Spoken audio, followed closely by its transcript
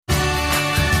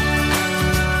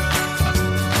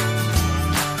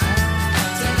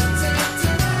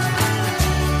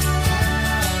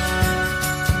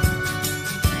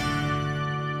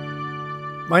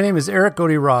My name is Eric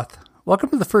Godey Roth. Welcome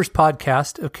to the first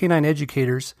podcast of Canine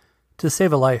Educators to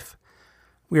Save a Life.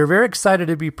 We are very excited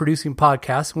to be producing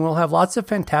podcasts, and we'll have lots of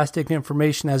fantastic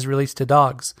information as it relates to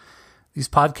dogs. These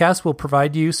podcasts will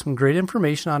provide you some great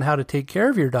information on how to take care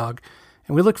of your dog,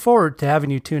 and we look forward to having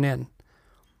you tune in.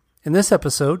 In this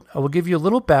episode, I will give you a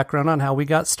little background on how we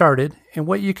got started and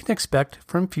what you can expect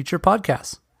from future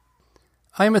podcasts.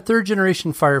 I am a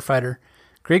third-generation firefighter,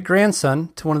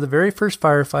 great-grandson to one of the very first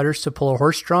firefighters to pull a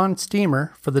horse-drawn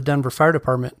steamer for the Denver Fire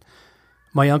Department.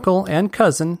 My uncle and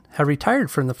cousin have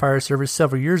retired from the fire service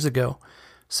several years ago,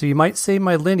 so you might say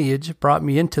my lineage brought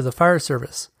me into the fire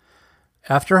service.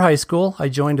 After high school, I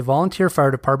joined a volunteer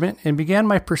fire department and began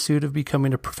my pursuit of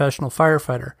becoming a professional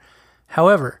firefighter.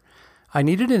 However, I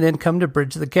needed an income to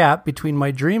bridge the gap between my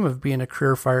dream of being a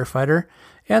career firefighter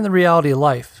and the reality of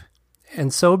life.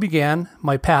 And so began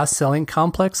my path selling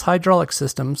complex hydraulic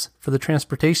systems for the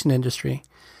transportation industry.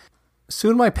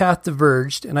 Soon my path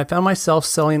diverged, and I found myself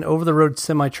selling over-the-road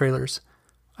semi-trailers.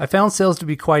 I found sales to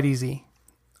be quite easy.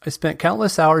 I spent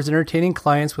countless hours entertaining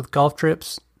clients with golf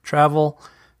trips, travel,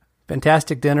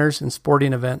 fantastic dinners, and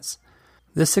sporting events.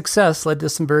 This success led to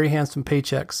some very handsome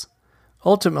paychecks.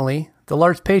 Ultimately, the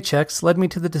large paychecks led me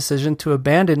to the decision to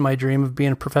abandon my dream of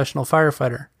being a professional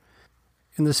firefighter.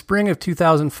 In the spring of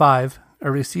 2005, I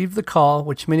received the call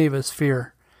which many of us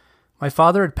fear. My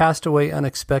father had passed away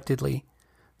unexpectedly.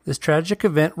 This tragic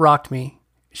event rocked me,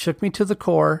 shook me to the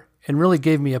core, and really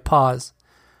gave me a pause.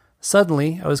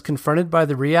 Suddenly, I was confronted by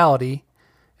the reality,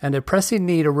 and a pressing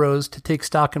need arose to take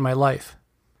stock in my life.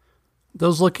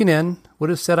 Those looking in would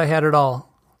have said I had it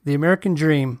all. The American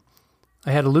dream.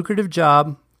 I had a lucrative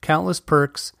job, countless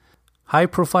perks,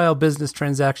 high-profile business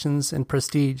transactions, and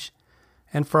prestige.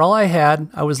 And for all I had,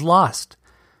 I was lost.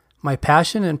 My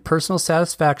passion and personal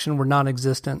satisfaction were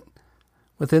non-existent.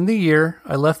 Within the year,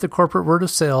 I left the corporate world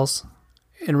of sales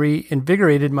and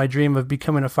reinvigorated my dream of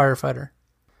becoming a firefighter.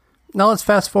 Now let's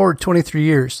fast forward 23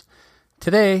 years.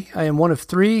 Today, I am one of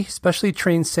 3 specially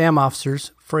trained SAM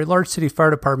officers for a large city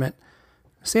fire department.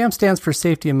 SAM stands for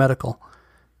Safety and Medical.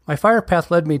 My fire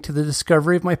path led me to the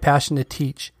discovery of my passion to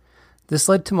teach. This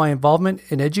led to my involvement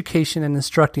in education and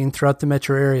instructing throughout the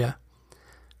metro area.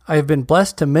 I have been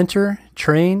blessed to mentor,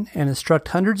 train, and instruct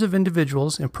hundreds of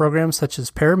individuals in programs such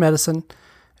as paramedicine,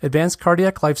 advanced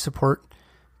cardiac life support,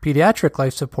 pediatric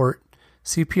life support,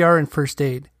 CPR, and first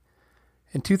aid.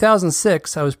 In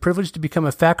 2006, I was privileged to become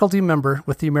a faculty member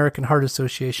with the American Heart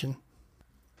Association.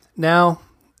 Now,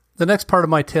 the next part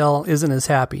of my tale isn't as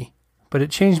happy, but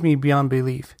it changed me beyond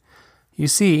belief. You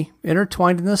see,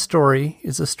 intertwined in this story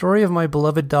is the story of my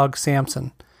beloved dog,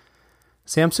 Samson.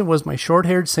 Samson was my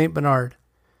short-haired St. Bernard.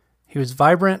 He was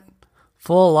vibrant,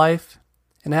 full of life,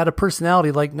 and had a personality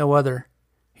like no other.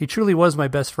 He truly was my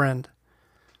best friend.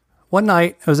 One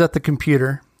night, I was at the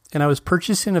computer, and I was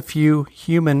purchasing a few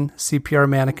human CPR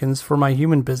mannequins for my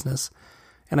human business,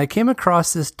 and I came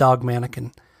across this dog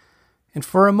mannequin. And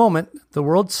for a moment, the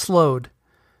world slowed.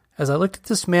 As I looked at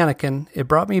this mannequin, it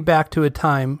brought me back to a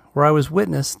time where I was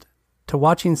witness to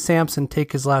watching Samson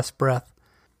take his last breath.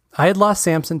 I had lost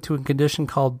Samson to a condition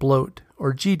called bloat,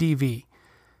 or GDV.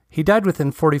 He died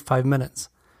within 45 minutes.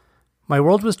 My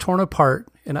world was torn apart,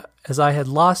 and as I had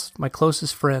lost my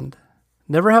closest friend.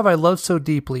 Never have I loved so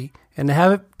deeply, and to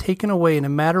have it taken away in a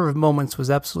matter of moments was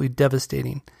absolutely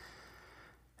devastating.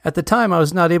 At the time, I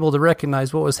was not able to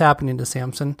recognize what was happening to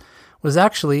Samson was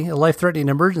actually a life-threatening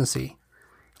emergency.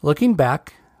 Looking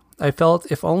back, I felt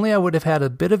if only I would have had a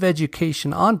bit of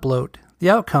education on bloat, the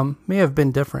outcome may have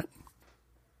been different.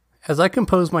 As I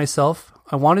composed myself,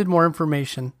 I wanted more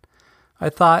information. I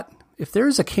thought, if there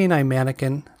is a canine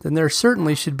mannequin, then there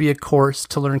certainly should be a course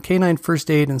to learn canine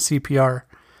first aid and CPR.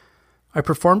 I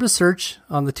performed a search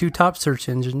on the 2 top search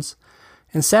engines,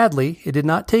 and sadly, it did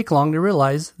not take long to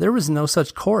realize there was no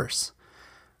such course.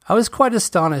 I was quite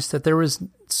astonished that there was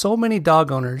so many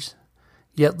dog owners,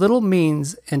 yet little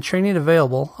means and training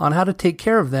available on how to take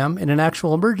care of them in an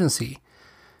actual emergency.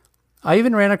 I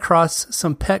even ran across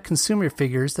some pet consumer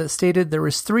figures that stated there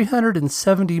was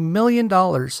 $370 million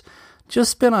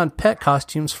just spent on pet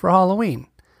costumes for Halloween.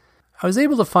 I was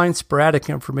able to find sporadic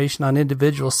information on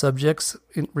individual subjects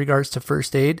in regards to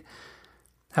first aid.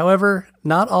 However,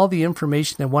 not all the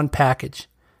information in one package.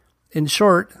 In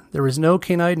short, there was no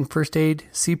canine and first aid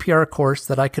CPR course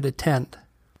that I could attend.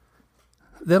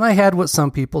 Then I had what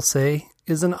some people say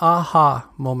is an aha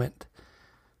moment.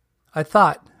 I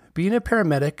thought, being a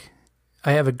paramedic,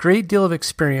 I have a great deal of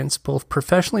experience both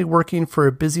professionally working for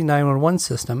a busy 911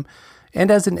 system and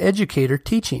as an educator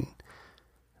teaching.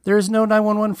 There is no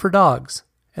 911 for dogs,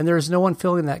 and there is no one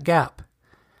filling that gap.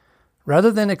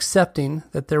 Rather than accepting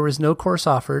that there was no course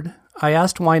offered, I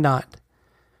asked why not.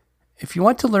 If you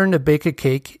want to learn to bake a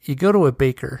cake, you go to a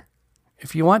baker.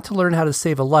 If you want to learn how to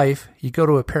save a life, you go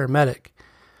to a paramedic.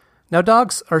 Now,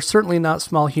 dogs are certainly not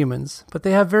small humans, but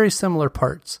they have very similar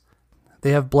parts.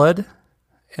 They have blood,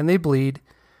 and they bleed.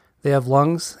 They have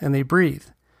lungs, and they breathe.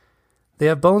 They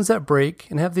have bones that break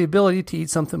and have the ability to eat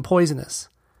something poisonous.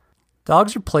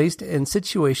 Dogs are placed in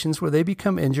situations where they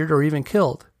become injured or even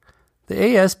killed. The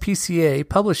ASPCA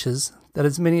publishes that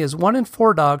as many as 1 in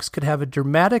 4 dogs could have a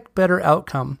dramatic better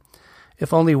outcome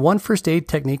if only one first aid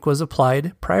technique was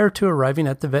applied prior to arriving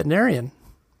at the veterinarian.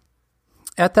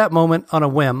 At that moment, on a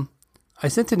whim, I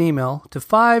sent an email to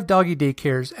 5 doggy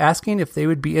daycares asking if they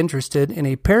would be interested in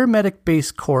a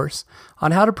paramedic-based course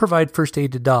on how to provide first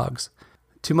aid to dogs.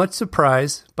 To much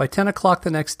surprise, by 10 o'clock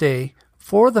the next day,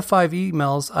 4 of the 5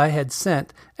 emails I had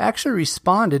sent actually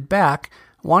responded back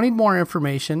wanting more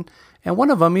information, and one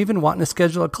of them even wanting to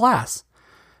schedule a class.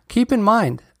 Keep in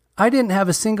mind, I didn't have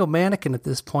a single mannequin at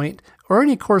this point or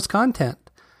any course content.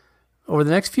 Over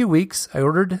the next few weeks, I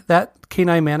ordered that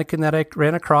canine mannequin that I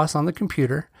ran across on the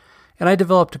computer, and I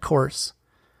developed a course.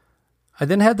 I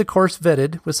then had the course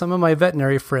vetted with some of my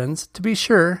veterinary friends to be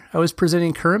sure I was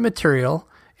presenting current material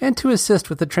and to assist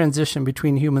with the transition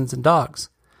between humans and dogs.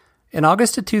 In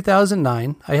August of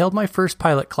 2009, I held my first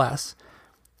pilot class,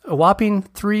 a whopping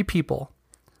 3 people.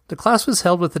 The class was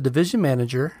held with the division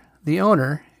manager, the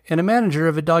owner, and a manager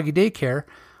of a doggy daycare,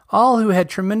 all who had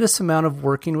tremendous amount of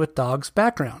working with dogs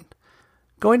background.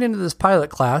 Going into this pilot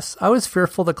class, I was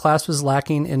fearful the class was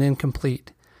lacking and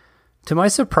incomplete. To my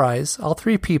surprise, all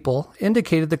 3 people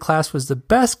indicated the class was the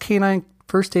best canine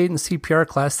first aid and CPR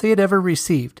class they had ever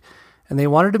received, and they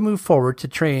wanted to move forward to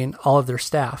train all of their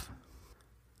staff.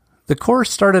 The course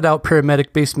started out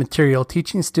paramedic-based material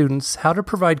teaching students how to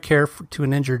provide care to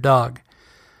an injured dog.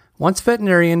 Once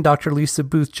veterinarian Dr. Lisa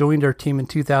Booth joined our team in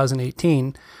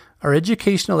 2018, our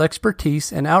educational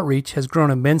expertise and outreach has grown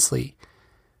immensely.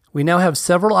 We now have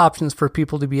several options for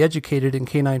people to be educated in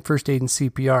canine first aid and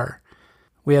CPR.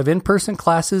 We have in-person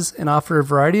classes and offer a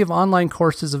variety of online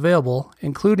courses available,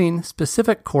 including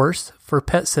specific course for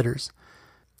pet sitters.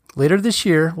 Later this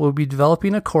year, we'll be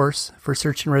developing a course for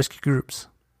search and rescue groups.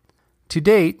 To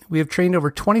date, we have trained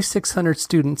over 2,600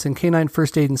 students in canine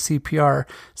first aid and CPR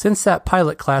since that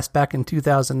pilot class back in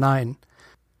 2009.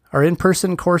 Our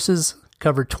in-person courses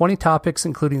cover 20 topics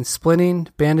including splinting,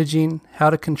 bandaging, how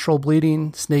to control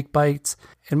bleeding, snake bites,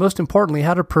 and most importantly,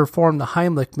 how to perform the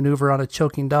Heimlich maneuver on a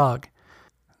choking dog.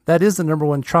 That is the number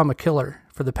 1 trauma killer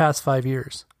for the past 5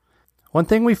 years. One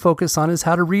thing we focus on is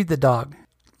how to read the dog,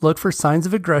 look for signs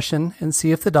of aggression, and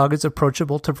see if the dog is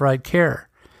approachable to provide care.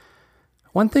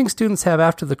 One thing students have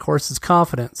after the course is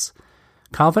confidence.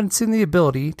 Confidence in the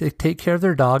ability to take care of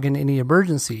their dog in any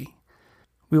emergency.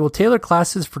 We will tailor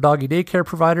classes for doggy daycare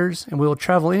providers, and we will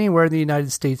travel anywhere in the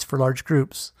United States for large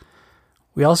groups.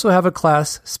 We also have a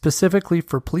class specifically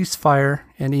for police, fire,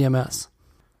 and EMS.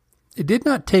 It did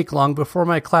not take long before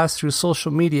my class through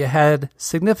social media had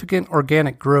significant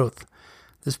organic growth.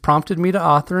 This prompted me to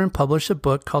author and publish a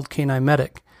book called Canine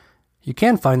Medic. You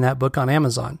can find that book on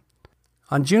Amazon.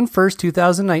 On June 1st,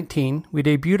 2019, we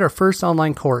debuted our first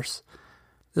online course.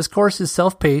 This course is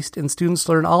self-paced and students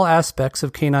learn all aspects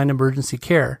of canine emergency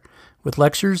care, with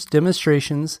lectures,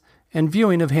 demonstrations, and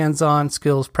viewing of hands-on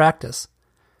skills practice.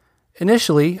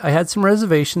 Initially, I had some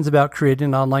reservations about creating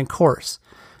an online course,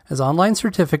 as online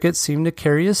certificates seem to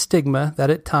carry a stigma that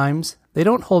at times they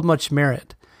don't hold much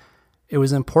merit. It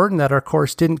was important that our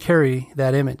course didn't carry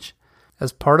that image.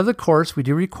 As part of the course, we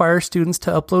do require students to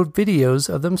upload videos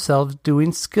of themselves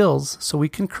doing skills so we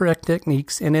can correct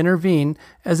techniques and intervene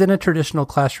as in a traditional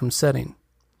classroom setting.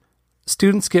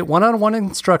 Students get one-on-one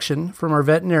instruction from our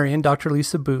veterinarian, Dr.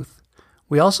 Lisa Booth.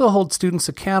 We also hold students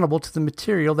accountable to the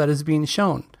material that is being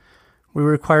shown. We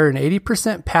require an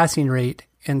 80% passing rate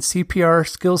and CPR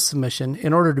skills submission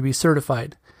in order to be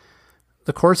certified.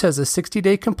 The course has a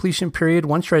 60-day completion period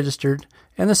once registered,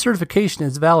 and the certification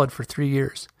is valid for 3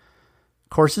 years.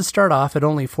 Courses start off at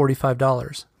only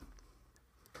 $45.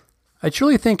 I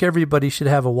truly think everybody should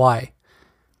have a why.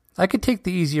 I could take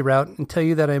the easy route and tell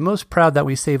you that I'm most proud that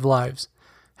we save lives.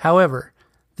 However,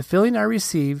 the feeling I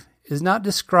receive is not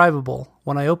describable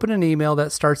when I open an email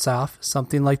that starts off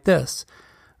something like this.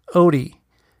 Odie,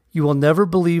 you will never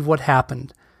believe what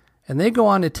happened. And they go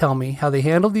on to tell me how they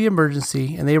handled the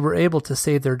emergency and they were able to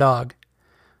save their dog.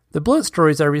 The bullet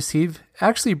stories I receive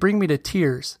actually bring me to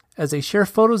tears as they share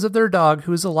photos of their dog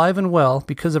who is alive and well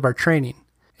because of our training.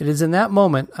 It is in that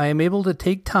moment I am able to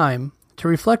take time to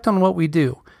reflect on what we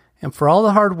do and for all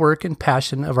the hard work and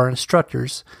passion of our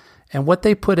instructors and what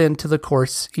they put into the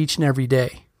course each and every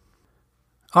day.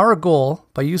 Our goal,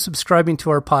 by you subscribing to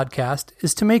our podcast,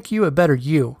 is to make you a better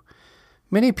you.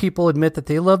 Many people admit that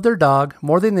they love their dog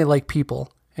more than they like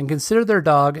people and consider their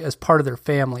dog as part of their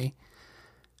family.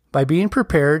 By being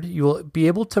prepared, you will be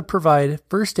able to provide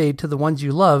first aid to the ones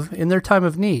you love in their time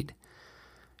of need.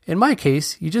 In my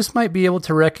case, you just might be able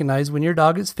to recognize when your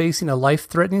dog is facing a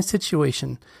life-threatening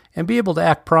situation and be able to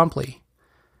act promptly.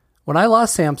 When I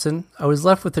lost Samson, I was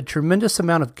left with a tremendous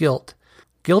amount of guilt.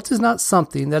 Guilt is not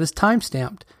something that is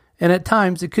time-stamped, and at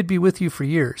times it could be with you for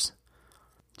years.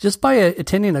 Just by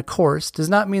attending a course does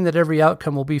not mean that every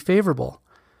outcome will be favorable.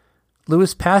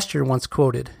 Louis Pasteur once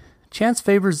quoted, "Chance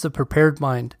favors the prepared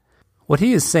mind." What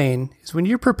he is saying is when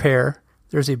you prepare,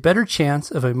 there's a better chance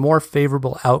of a more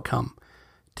favorable outcome.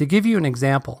 To give you an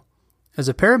example, as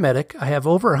a paramedic, I have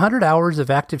over 100 hours of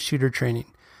active shooter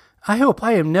training. I hope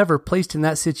I am never placed in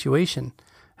that situation.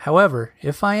 However,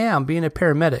 if I am being a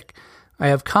paramedic, I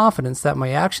have confidence that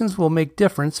my actions will make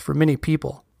difference for many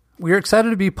people. We are excited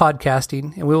to be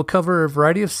podcasting, and we will cover a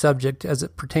variety of subjects as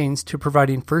it pertains to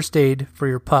providing first aid for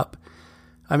your pup.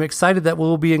 I'm excited that we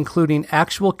will be including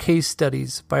actual case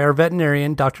studies by our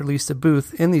veterinarian, Dr. Lisa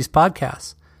Booth, in these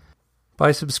podcasts.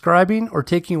 By subscribing or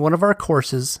taking one of our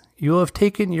courses, you will have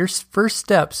taken your first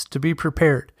steps to be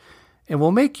prepared, and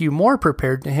will make you more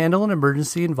prepared to handle an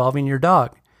emergency involving your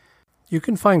dog. You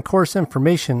can find course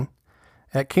information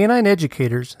at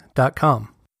canineeducators.com.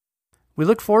 We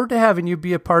look forward to having you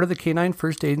be a part of the Canine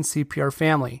First Aid and CPR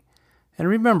family. And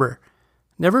remember,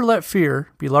 never let fear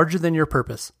be larger than your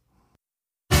purpose.